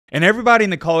And everybody in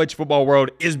the college football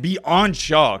world is beyond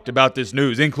shocked about this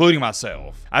news, including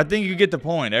myself. I think you get the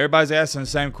point. Everybody's asking the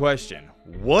same question.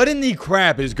 What in the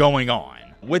crap is going on?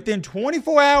 Within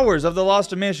 24 hours of the loss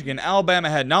to Michigan, Alabama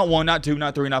had not 1, not 2,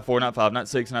 not 3, not 4, not 5, not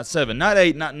 6, not 7, not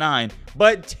 8, not 9,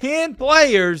 but 10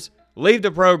 players leave the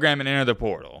program and enter the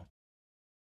portal.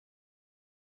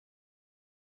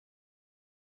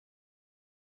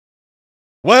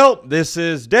 Well, this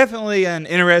is definitely an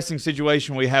interesting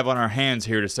situation we have on our hands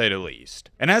here, to say the least.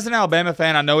 And as an Alabama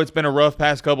fan, I know it's been a rough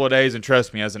past couple of days, and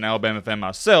trust me, as an Alabama fan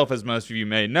myself, as most of you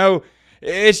may know,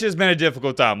 it's just been a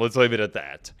difficult time. Let's leave it at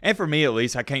that. And for me, at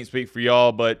least, I can't speak for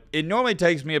y'all, but it normally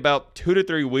takes me about 2 to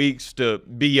 3 weeks to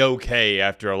be okay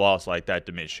after a loss like that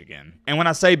to Michigan. And when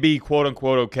I say be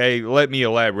quote-unquote okay, let me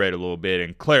elaborate a little bit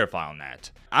and clarify on that.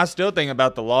 I still think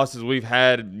about the losses we've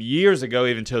had years ago,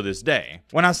 even till this day.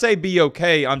 When I say be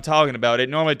okay, I'm talking about it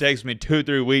normally takes me 2 or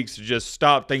 3 weeks to just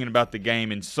stop thinking about the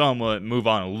game and somewhat move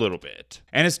on a little bit.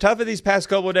 And as tough as these past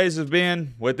couple of days have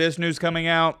been, with this news coming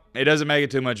out, it doesn't make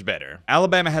it too much better.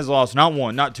 Alabama has lost not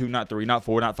 1, not 2, not 3, not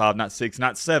 4, not 5, not 6,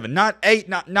 not 7, not 8,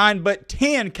 not 9, but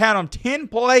 10, count them, 10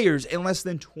 players in less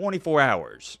than 24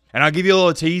 hours. And I'll give you a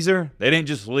little teaser, they didn't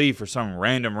just leave for some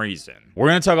random reason. We're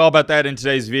going to talk all about that in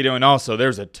today's video, and also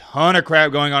there's a ton of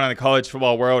crap going on in the college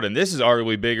football world, and this is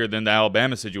arguably bigger than the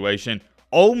Alabama situation.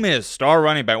 Ole Miss star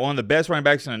running back, one of the best running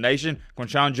backs in the nation,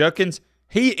 Quinshon Judkins,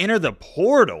 he entered the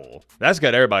portal. That's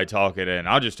got everybody talking, and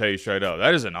I'll just tell you straight up,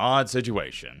 that is an odd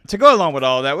situation. To go along with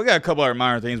all that, we got a couple other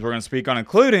minor things we're going to speak on,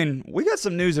 including we got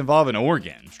some news involving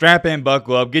Oregon. Strap in,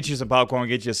 buckle up, get you some popcorn,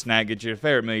 get you a snack, get you a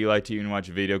favorite meal you like to eat and watch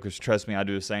a video, because trust me, I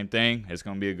do the same thing. It's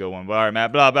going to be a good one. But all right,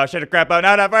 Matt, blah, blah, shut the crap out.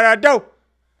 Now, not further ado.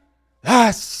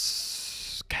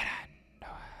 Let's get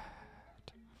into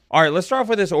it. All right, let's start off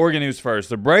with this Oregon news first.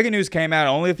 The breaking news came out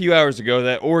only a few hours ago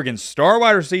that Oregon star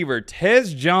wide receiver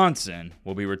Tez Johnson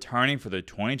will be returning for the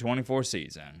 2024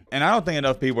 season. And I don't think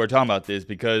enough people are talking about this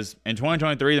because in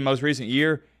 2023, the most recent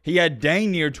year, he had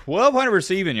dang near 1,200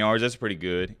 receiving yards, that's pretty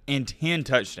good, and 10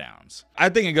 touchdowns. I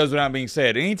think it goes without being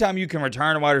said, anytime you can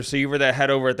return a wide receiver that had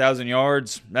over 1,000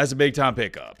 yards, that's a big time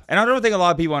pickup. And I don't think a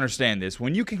lot of people understand this.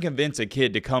 When you can convince a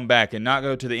kid to come back and not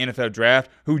go to the NFL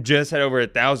draft who just had over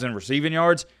 1,000 receiving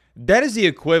yards, that is the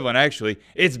equivalent, actually.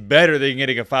 It's better than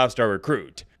getting a 5-star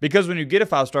recruit. Because when you get a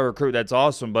 5-star recruit, that's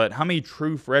awesome, but how many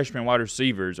true freshman wide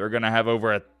receivers are going to have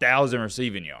over 1,000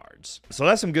 receiving yards? So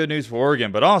that's some good news for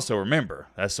Oregon, but also remember,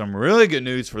 that's some really good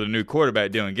news for the new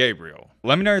quarterback, Dillon Gabriel.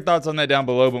 Let me know your thoughts on that down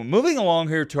below, but moving along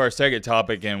here to our second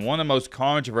topic, and one of the most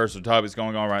controversial topics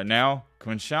going on right now,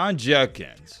 Quinshon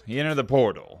Judkins. He entered the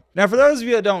portal. Now, for those of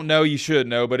you that don't know, you should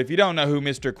know, but if you don't know who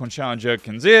Mr. Quinshon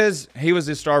Judkins is, he was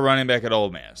the star running back at Ole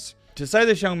Miss. To say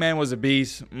this young man was a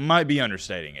beast might be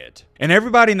understating it. And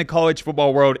everybody in the college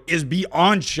football world is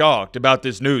beyond shocked about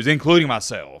this news, including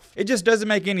myself. It just doesn't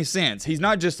make any sense. He's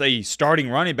not just a starting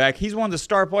running back, he's one of the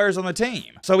star players on the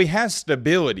team. So he has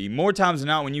stability. More times than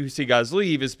not when you see guys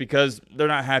leave, it's because they're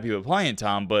not happy with playing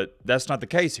time, but that's not the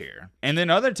case here. And then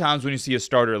other times when you see a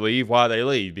starter leave, why they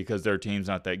leave? Because their team's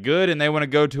not that good and they want to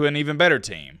go to an even better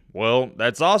team. Well,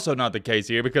 that's also not the case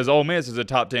here because Ole Miss is a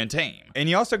top 10 team. And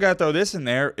you also got to throw this in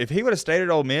there. If he would have stayed at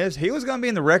Ole Miss, he was going to be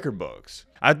in the record books.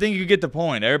 I think you get the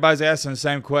point. Everybody's asking the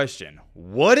same question.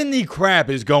 What in the crap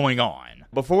is going on?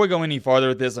 Before we go any farther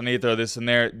with this, I need to throw this in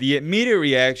there. The immediate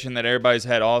reaction that everybody's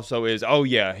had also is, oh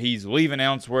yeah, he's leaving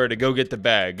elsewhere to go get the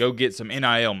bag, go get some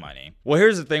NIL money. Well,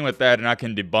 here's the thing with that, and I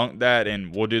can debunk that,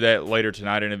 and we'll do that later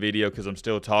tonight in a video because I'm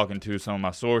still talking to some of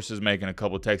my sources, making a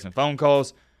couple texts and phone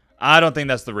calls. I don't think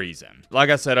that's the reason.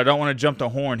 Like I said, I don't want to jump the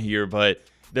horn here, but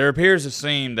there appears to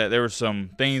seem that there were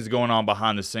some things going on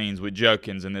behind the scenes with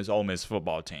Judkins and this Ole Miss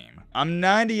football team. I'm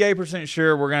 98%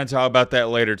 sure we're going to talk about that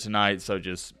later tonight, so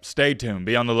just stay tuned.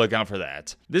 Be on the lookout for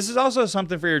that. This is also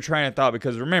something for your train of thought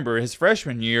because remember, his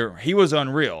freshman year, he was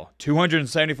unreal.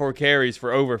 274 carries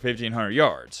for over 1,500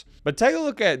 yards. But take a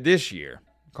look at this year.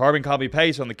 Carbon copy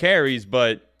paste on the carries,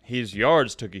 but his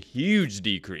yards took a huge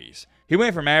decrease. He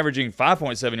went from averaging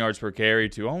 5.7 yards per carry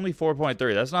to only 4.3.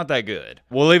 That's not that good.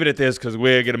 We'll leave it at this because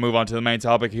we're going to move on to the main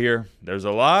topic here. There's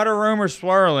a lot of rumors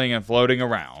swirling and floating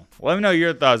around. Let me know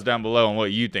your thoughts down below on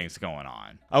what you think's going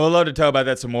on. I would love to talk about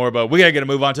that some more, but we got to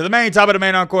move on to the main topic, the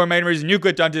main encore, main reason you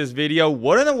clicked onto this video.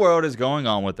 What in the world is going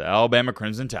on with the Alabama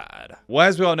Crimson Tide? Well,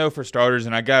 as we all know for starters,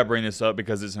 and I got to bring this up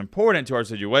because it's important to our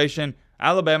situation,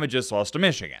 Alabama just lost to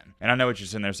Michigan. And I know what you're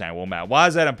sitting there saying, well, Matt, why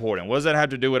is that important? What does that have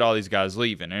to do with all these guys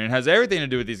leaving? And it has everything to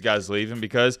do with these guys leaving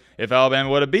because if Alabama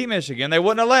would have beat Michigan, they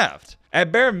wouldn't have left.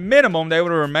 At bare minimum, they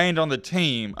would have remained on the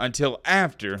team until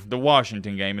after the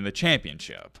Washington game in the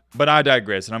championship. But I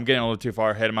digress, and I'm getting a little too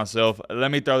far ahead of myself. Let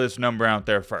me throw this number out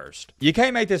there first. You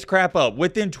can't make this crap up.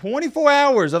 Within 24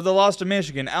 hours of the loss to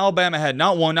Michigan, Alabama had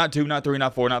not 1, not 2, not 3,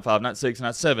 not 4, not 5, not 6,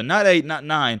 not 7, not 8, not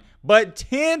 9, but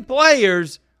 10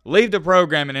 players leave the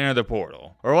program and enter the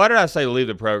portal. Or why did I say leave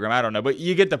the program? I don't know, but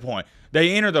you get the point.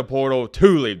 They enter the portal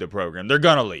to leave the program. They're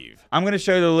going to leave. I'm going to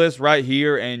show you the list right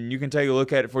here, and you can take a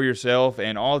look at it for yourself.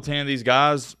 And all 10 of these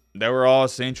guys, they were all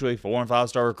essentially 4- and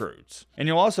 5-star recruits. And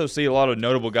you'll also see a lot of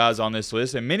notable guys on this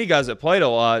list, and many guys that played a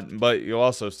lot, but you'll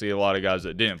also see a lot of guys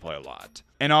that didn't play a lot.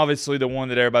 And obviously the one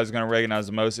that everybody's going to recognize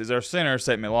the most is our center,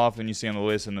 Seth McLaughlin. You see on the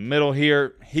list in the middle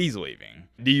here, he's leaving.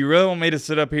 Do you really want me to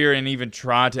sit up here and even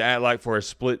try to act like for a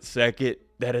split second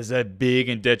that is a big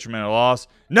and detrimental loss?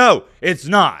 No, it's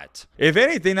not. If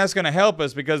anything, that's going to help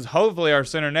us because hopefully our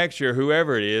center next year,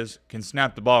 whoever it is, can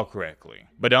snap the ball correctly.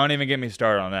 But don't even get me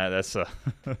started on that. That's a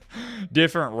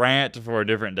different rant for a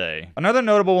different day. Another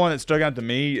notable one that stuck out to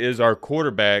me is our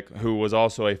quarterback, who was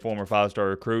also a former 5-star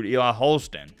recruit, Eli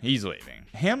Holston. He's leaving.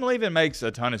 Him leaving makes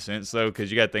a ton of sense, though,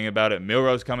 because you got to think about it.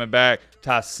 Milroe's coming back.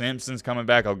 Ty Simpson's coming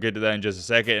back. I'll get to that in just a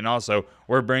second. And also,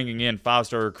 we're bringing in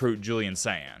 5-star recruit Julian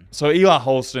Sand. So Eli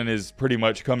Holston is pretty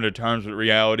much coming to terms with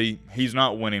reality. He's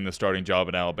not winning the starting job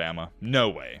at Alabama. No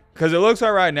way. Because it looks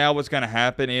like right now what's going to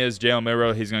happen is Jalen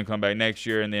Milroe, he's going to come back next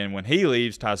year. And then when he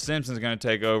leaves, Ty Simpson's going to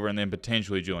take over. And then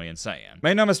potentially Julian Sand.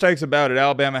 Make no mistakes about it.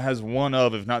 Alabama has one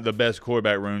of, if not the best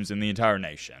quarterback rooms in the entire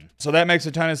nation. So that makes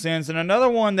a ton of sense. And another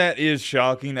one that is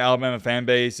shocking the Alabama fan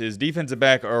base is defensive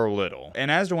back Earl Little.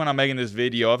 And as to when I'm making this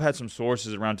video, I've had some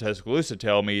sources around Tuscaloosa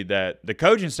tell me that the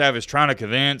coaching staff is trying to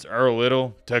convince Earl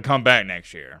Little to come back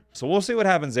next year. So we'll see what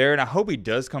happens there. And I hope he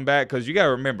does come back because you got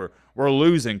to remember, we're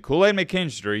losing Kool-Aid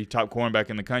McKinstry, top cornerback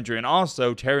in the country, and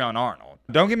also Terrion Arnold.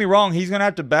 Don't get me wrong, he's going to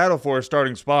have to battle for a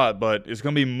starting spot, but it's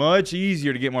going to be much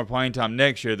easier to get more playing time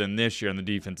next year than this year on the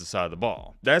defensive side of the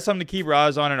ball. That's something to keep your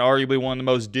eyes on, and arguably one of the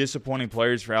most disappointing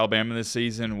players for Alabama this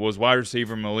season was wide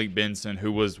receiver Malik Benson,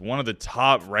 who was one of the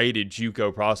top-rated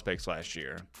JUCO prospects last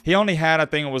year. He only had, I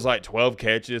think it was like 12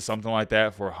 catches, something like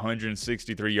that, for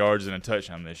 163 yards and a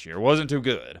touchdown this year. Wasn't too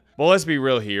good. But let's be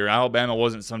real here. Alabama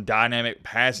wasn't some dynamic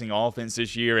passing offense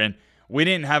this year, and we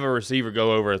didn't have a receiver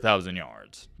go over 1,000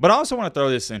 yards. But I also want to throw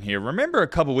this in here. Remember a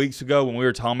couple weeks ago when we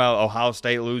were talking about Ohio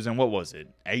State losing, what was it,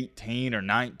 18 or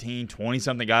 19,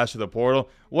 20-something guys to the portal?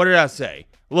 What did I say?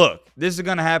 Look, this is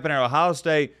going to happen at Ohio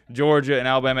State, Georgia, and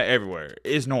Alabama everywhere.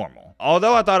 It's normal.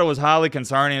 Although I thought it was highly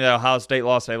concerning that Ohio State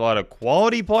lost a lot of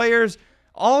quality players,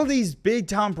 all these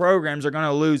big-time programs are going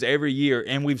to lose every year,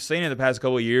 and we've seen it the past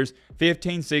couple of years,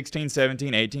 15, 16,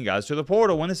 17, 18 guys to the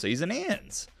portal when the season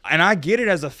ends. And I get it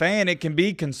as a fan. It can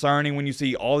be concerning when you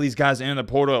see all these guys in the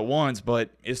portal at once,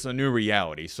 but it's a new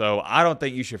reality. So I don't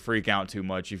think you should freak out too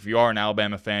much if you are an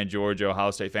Alabama fan, Georgia,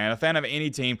 Ohio State fan, a fan of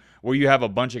any team where you have a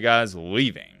bunch of guys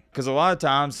leaving. Because a lot of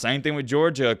times, same thing with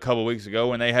Georgia a couple weeks ago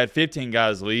when they had 15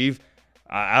 guys leave.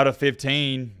 Out of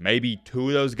 15, maybe 2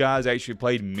 of those guys actually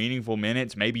played meaningful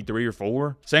minutes, maybe 3 or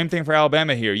 4. Same thing for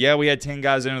Alabama here. Yeah, we had 10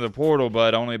 guys into the portal,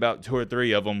 but only about 2 or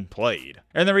 3 of them played.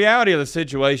 And the reality of the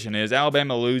situation is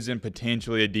Alabama losing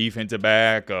potentially a defensive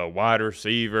back, a wide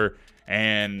receiver,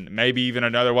 and maybe even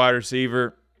another wide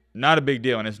receiver. Not a big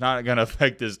deal, and it's not going to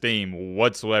affect this team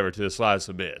whatsoever to the slightest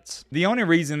of bits. The only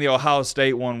reason the Ohio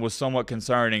State one was somewhat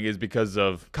concerning is because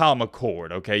of Kyle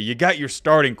McCord, okay? You got your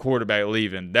starting quarterback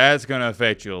leaving. That's going to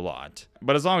affect you a lot.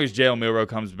 But as long as Jalen Milroe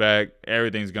comes back,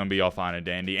 everything's going to be all fine and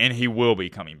dandy, and he will be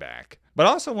coming back. But I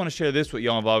also want to share this with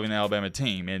y'all involving the Alabama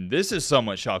team, and this is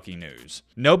somewhat shocking news.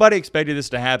 Nobody expected this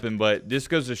to happen, but this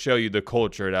goes to show you the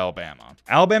culture at Alabama.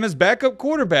 Alabama's backup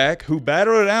quarterback, who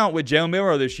battled it out with Jalen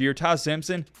Milroe this year, Ty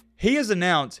Simpson, he has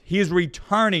announced he is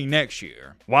returning next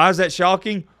year. Why is that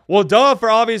shocking? Well, duh, for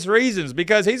obvious reasons,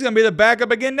 because he's going to be the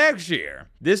backup again next year.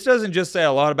 This doesn't just say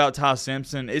a lot about Ty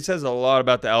Simpson, it says a lot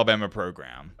about the Alabama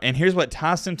program. And here's what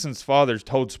Ty Simpson's father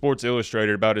told Sports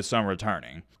Illustrated about his son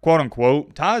returning. Quote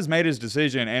unquote, Ty has made his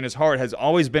decision and his heart has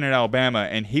always been at Alabama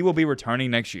and he will be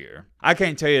returning next year. I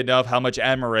can't tell you enough how much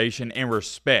admiration and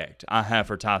respect I have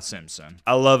for Ty Simpson.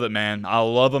 I love it, man. I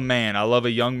love a man. I love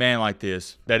a young man like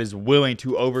this that is willing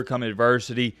to overcome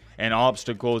adversity and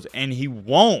obstacles, and he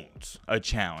wants a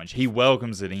challenge. He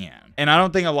welcomes it in. And I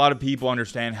don't think a lot of people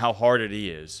understand how hard it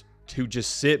is to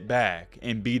just sit back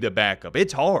and be the backup.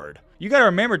 It's hard. You got to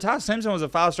remember, Ty Simpson was a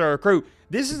 5-star recruit.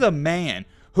 This is a man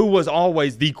who was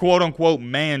always the quote-unquote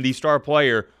man, the star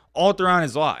player all throughout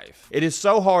his life. It is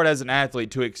so hard as an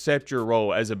athlete to accept your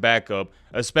role as a backup,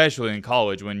 especially in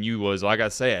college when you was, like I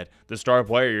said, the star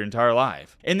player your entire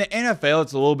life. In the NFL,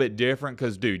 it's a little bit different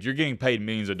because, dude, you're getting paid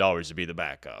millions of dollars to be the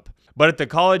backup. But at the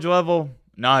college level,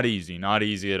 not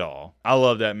easy at all. I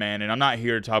love that, man, and I'm not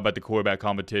here to talk about the quarterback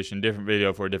competition, different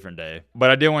video for a different day.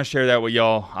 But I did want to share that with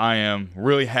y'all. I am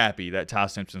really happy that Ty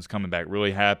Simpson's coming back,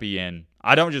 really happy, and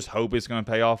I don't just hope it's going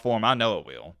to pay off for him. I know it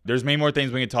will. There's many more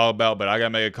things we can talk about, but I got to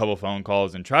make a couple phone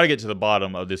calls and try to get to the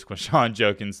bottom of this Quinshon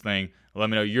Judkins thing. Let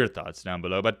me know your thoughts down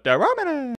below. But Roman.